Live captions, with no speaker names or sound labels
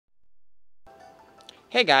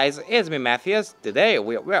Hey guys, it's me Matthias. Today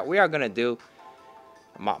we are gonna do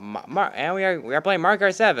and we are playing Mario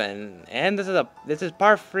Kart 7, and this is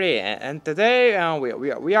part 3. And today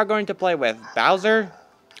we are going to play with Bowser,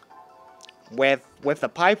 with the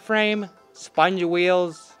pipe frame, spongy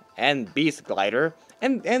wheels, and beast glider.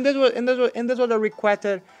 And this was a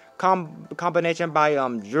requested combination by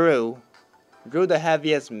Drew the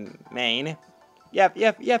heaviest main.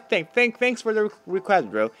 Thanks for the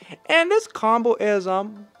request, bro. And this combo is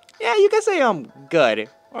yeah, you can say good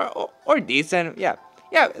or decent.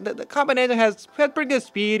 The combination has pretty good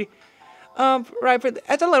speed. Right, for the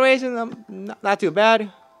acceleration, not too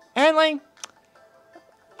bad. Handling,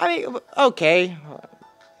 I mean, okay,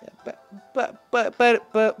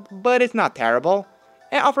 but it's not terrible.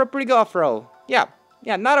 And offer a pretty good off-road. Yeah,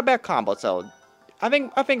 not a bad combo. So I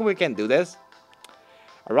think we can do this.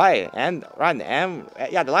 Yeah,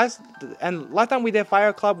 last time we did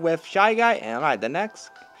Fire Club with Shy Guy, and the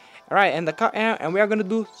next, and and we are gonna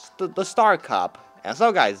do the Star Cup. And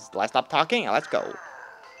so, guys, let's stop talking and let's go.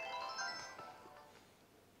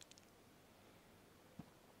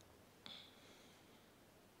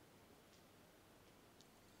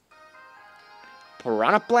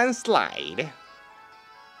 Piranha Plant Slide.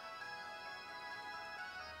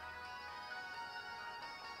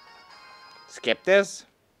 Skip this.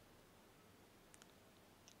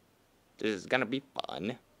 This is gonna be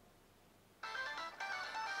fun.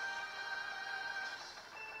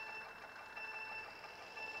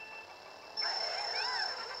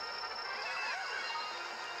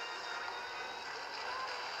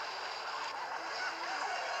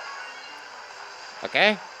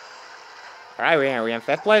 Okay. All right, we're in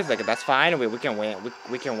 5th place. Like, that's fine. We can win.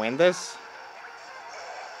 We can win this.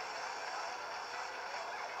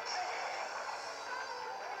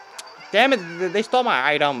 Damn it! They stole my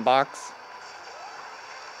item box.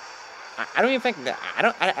 I don't even think that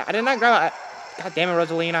I did not grab. God damn it,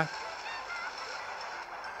 Rosalina.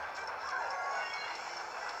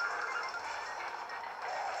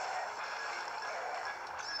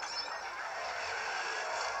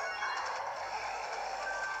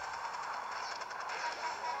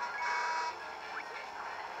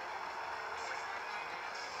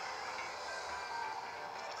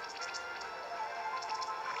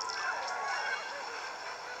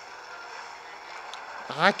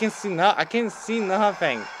 I can see I can see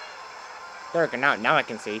nothing. There we go. Now I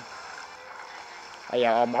can see. Oh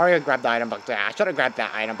yeah, Mario grabbed the item box. Yeah, I should have grabbed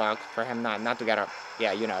that item box for him not to get up.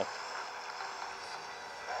 Yeah, you know.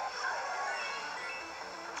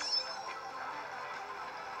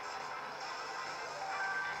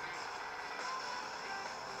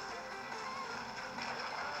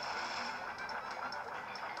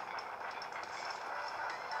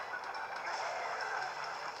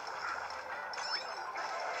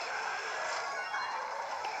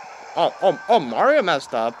 Oh, Mario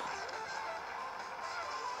messed up.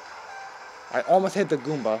 I almost hit the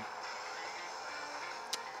Goomba.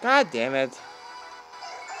 God damn it.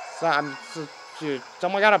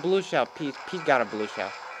 Someone got a blue shell. Pete got a blue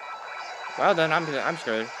shell. Well then, I'm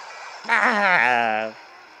screwed. Ah!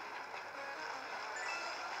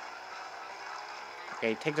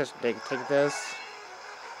 Okay, take this. Take this.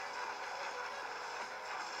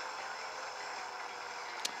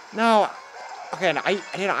 No. Okay, I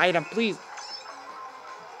need an item, please.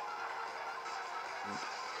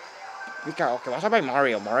 Okay, what's up by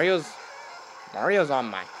Mario? Mario's on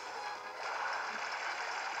my.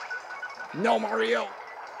 No, Mario.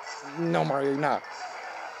 No, Mario, no.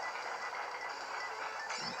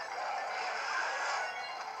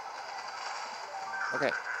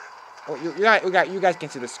 Okay. Oh, you guys can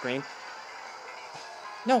see the screen.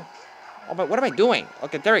 No. Oh, but what am I doing?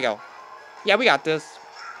 Okay, there we go. Yeah, we got this.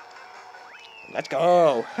 Let's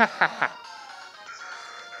go.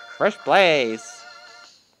 First place.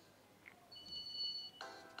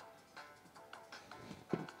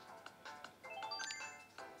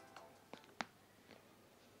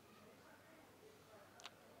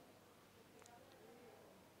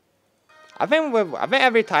 I think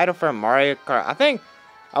every title for Mario Kart. I think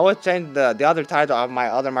I would change the other title of my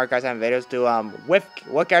other Mario Kart 7 videos to with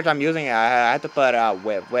what character I'm using. I had to put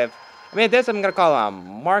with. I mean, this I'm gonna call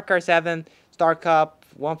Mario Kart 7 Star Cup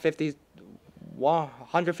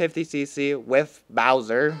 150cc with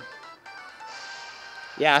Bowser.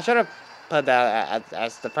 Yeah, I should have put that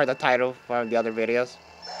as the first title for the other videos.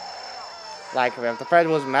 Like, if the first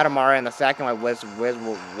was Meta Mario and the second one was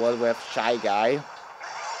with Shy Guy.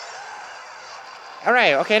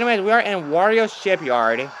 Alright, okay, anyways, we are in Wario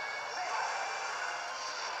Shipyard.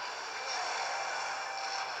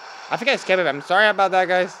 I think I skipped it. I'm sorry about that,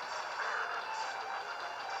 guys.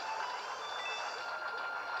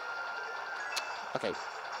 Okay.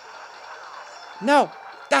 No!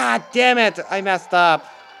 Ah, damn it! I messed up.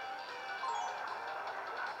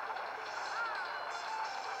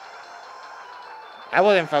 I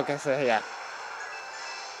wasn't focusing. Yeah.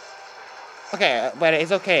 Okay, but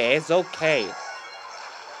it's okay. It's okay.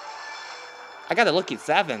 I got a lucky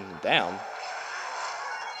 7. Damn.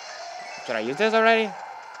 Should I use this already?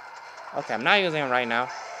 Okay, I'm not using it right now.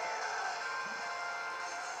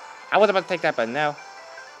 I was about to take that, but no.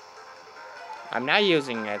 I'm not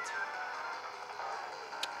using it.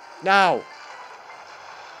 No!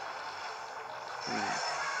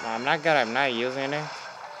 No, I'm not good. I'm not using it.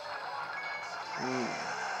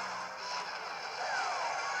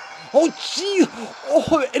 Oh, gee!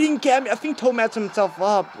 Oh, it didn't get me. I think Toad messed himself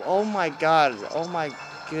up. Oh my god. Oh my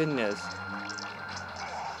goodness.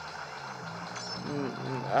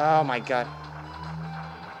 Oh my god.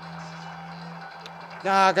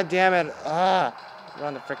 Ah, god damn it. Ah, we're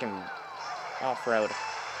on the freaking off-road.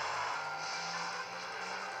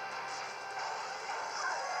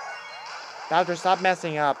 Bowser, stop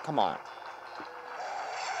messing up. Come on.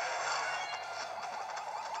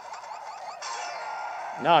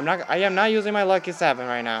 No, I'm not. I am not using my lucky 7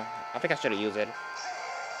 right now. I think I should have used it.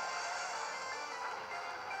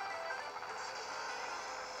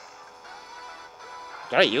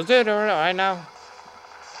 Should I use it right now?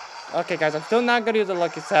 Okay, guys, I'm still not gonna use the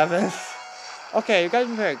lucky 7. Okay, you guys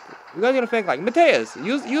gonna think like Mateus.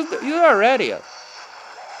 Use it already.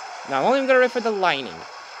 Now I'm only gonna wait for the lightning.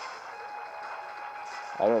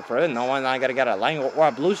 Oh, for it, no one. I gotta get a lightning or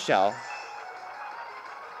a blue shell.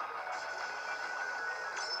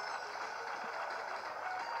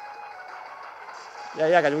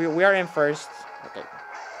 Yeah, guys, we are in first. Okay.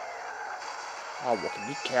 Oh, okay,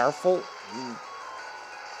 be careful.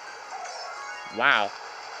 Wow.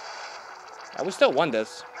 Yeah, we still won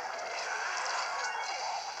this.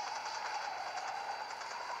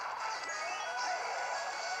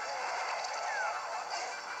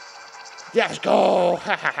 Let's go!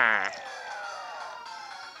 Ha ha ha!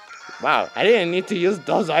 Wow, I didn't need to use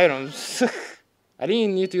those items. I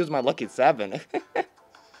didn't need to use my lucky 7.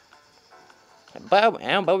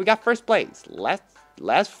 but we got first place. Let's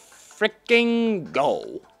freaking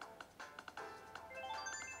go.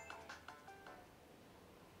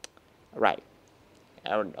 Right.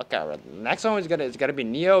 Okay. Next one is gonna be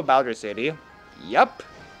Neo Bowser City. Yup.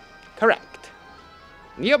 Correct.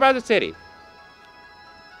 Neo Bowser City.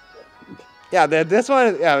 Yeah, this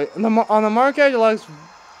one. Yeah, on the Mario Kart Deluxe,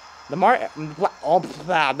 the Mario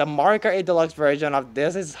Kart 8 Deluxe version of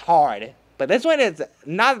this is hard, but this one is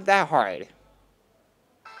not that hard.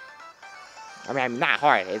 I mean, not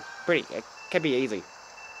hard. It's pretty. It can be easy.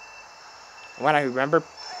 When I remember.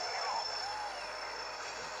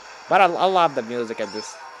 But I love the music of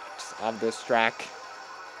this track.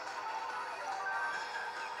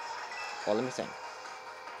 Well, let me sing.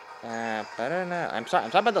 I'm sorry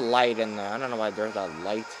about the light, and I don't know why there's a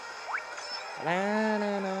light.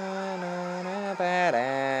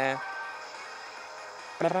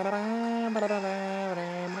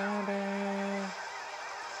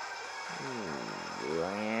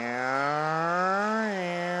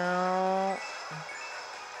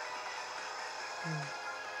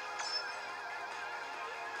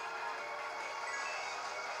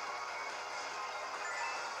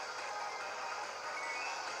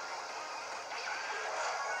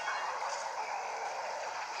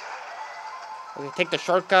 We take the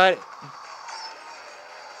shortcut.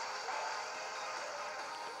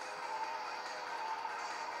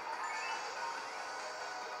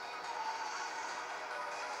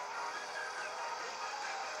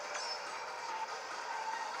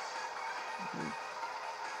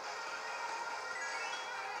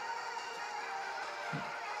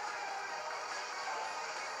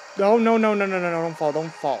 No,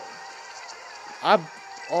 don't fall.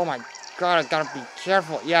 Oh my god, I gotta be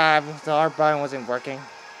careful. Yeah, the R button wasn't working.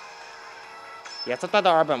 Yeah, sometimes the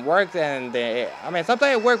R button works, and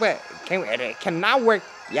sometimes it works, but it cannot work.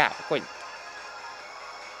 Yeah, wait.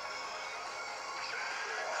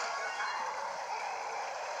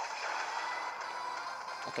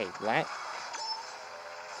 Okay, land.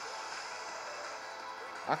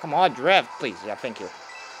 Oh, come on, drift, please. Yeah, thank you.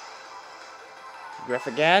 Drift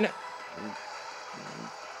again.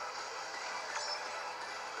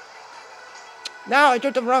 No, I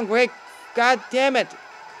took the wrong way. God damn it.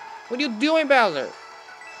 What are you doing, Bowser?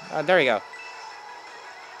 Oh, there you go.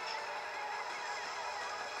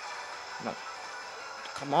 No.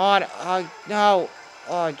 Come on. Oh, no.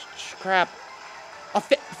 Oh, crap. Oh,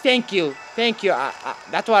 thank you. Thank you.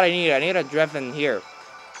 That's what I need. I need a drift in here.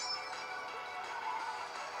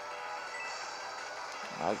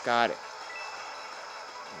 Oh, God.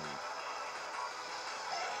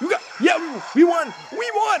 We won!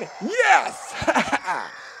 We won! Yes!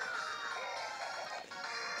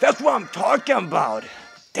 That's what I'm talking about.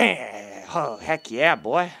 Damn! Oh, heck yeah,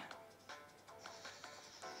 boy.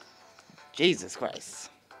 Jesus Christ.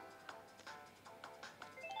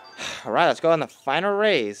 Alright, let's go on the final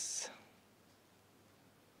race.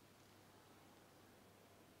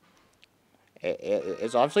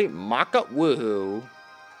 It's obviously Maka Woohoo.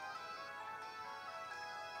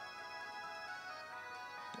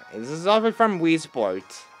 This is obviously from Wii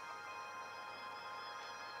Sports.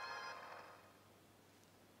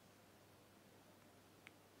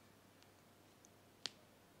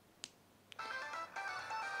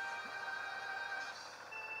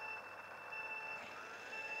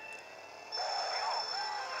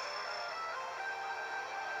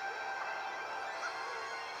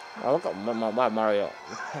 Oh, look at Mario.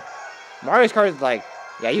 Mario's card is like,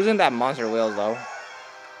 yeah, using that monster wheels though.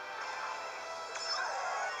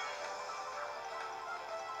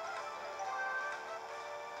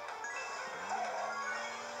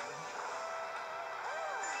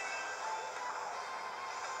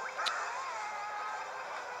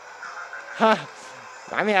 Huh.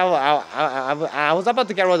 I mean, I was about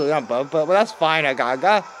to get rid of the but that's fine. I got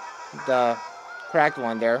the cracked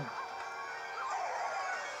one there.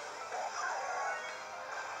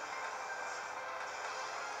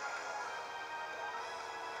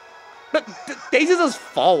 But Daisy just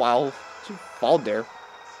fall while she fall there.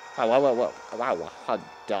 Wow,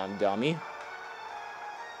 dumb dummy.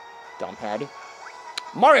 Dumbhead.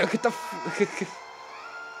 Mario, get the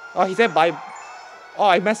oh, he said bye. Oh,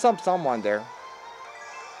 I messed up someone there.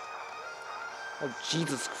 Oh,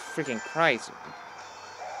 Jesus freaking Christ.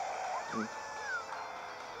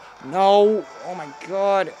 No. Oh my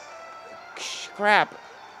God. Crap.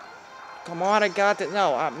 Come on, I got it.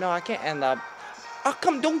 No, no, I can't end up. Oh,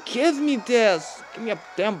 come, don't give me this. Give me a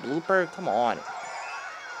damn blooper. Come on.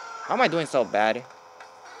 How am I doing so bad?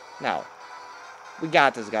 No. We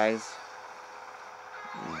got this, guys.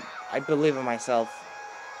 I believe in myself.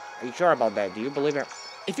 Are you sure about that? Do you believe it?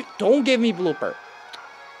 If you don't give me blooper.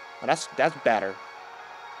 Well, that's better.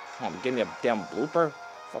 Come on, give me a damn blooper.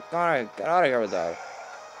 Fuck on, get out of here with that.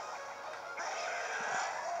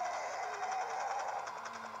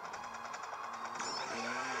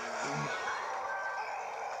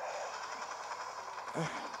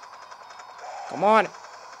 Come on.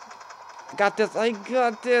 I got this. I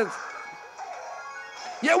got this.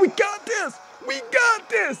 Yeah, we got this. We got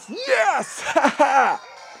this. Yes.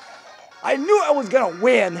 I knew I was going to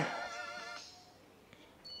win.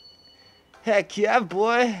 Heck yeah,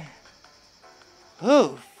 boy.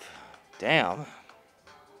 Oof. Damn.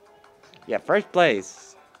 Yeah, first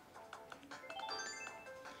place.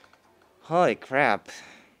 Holy crap.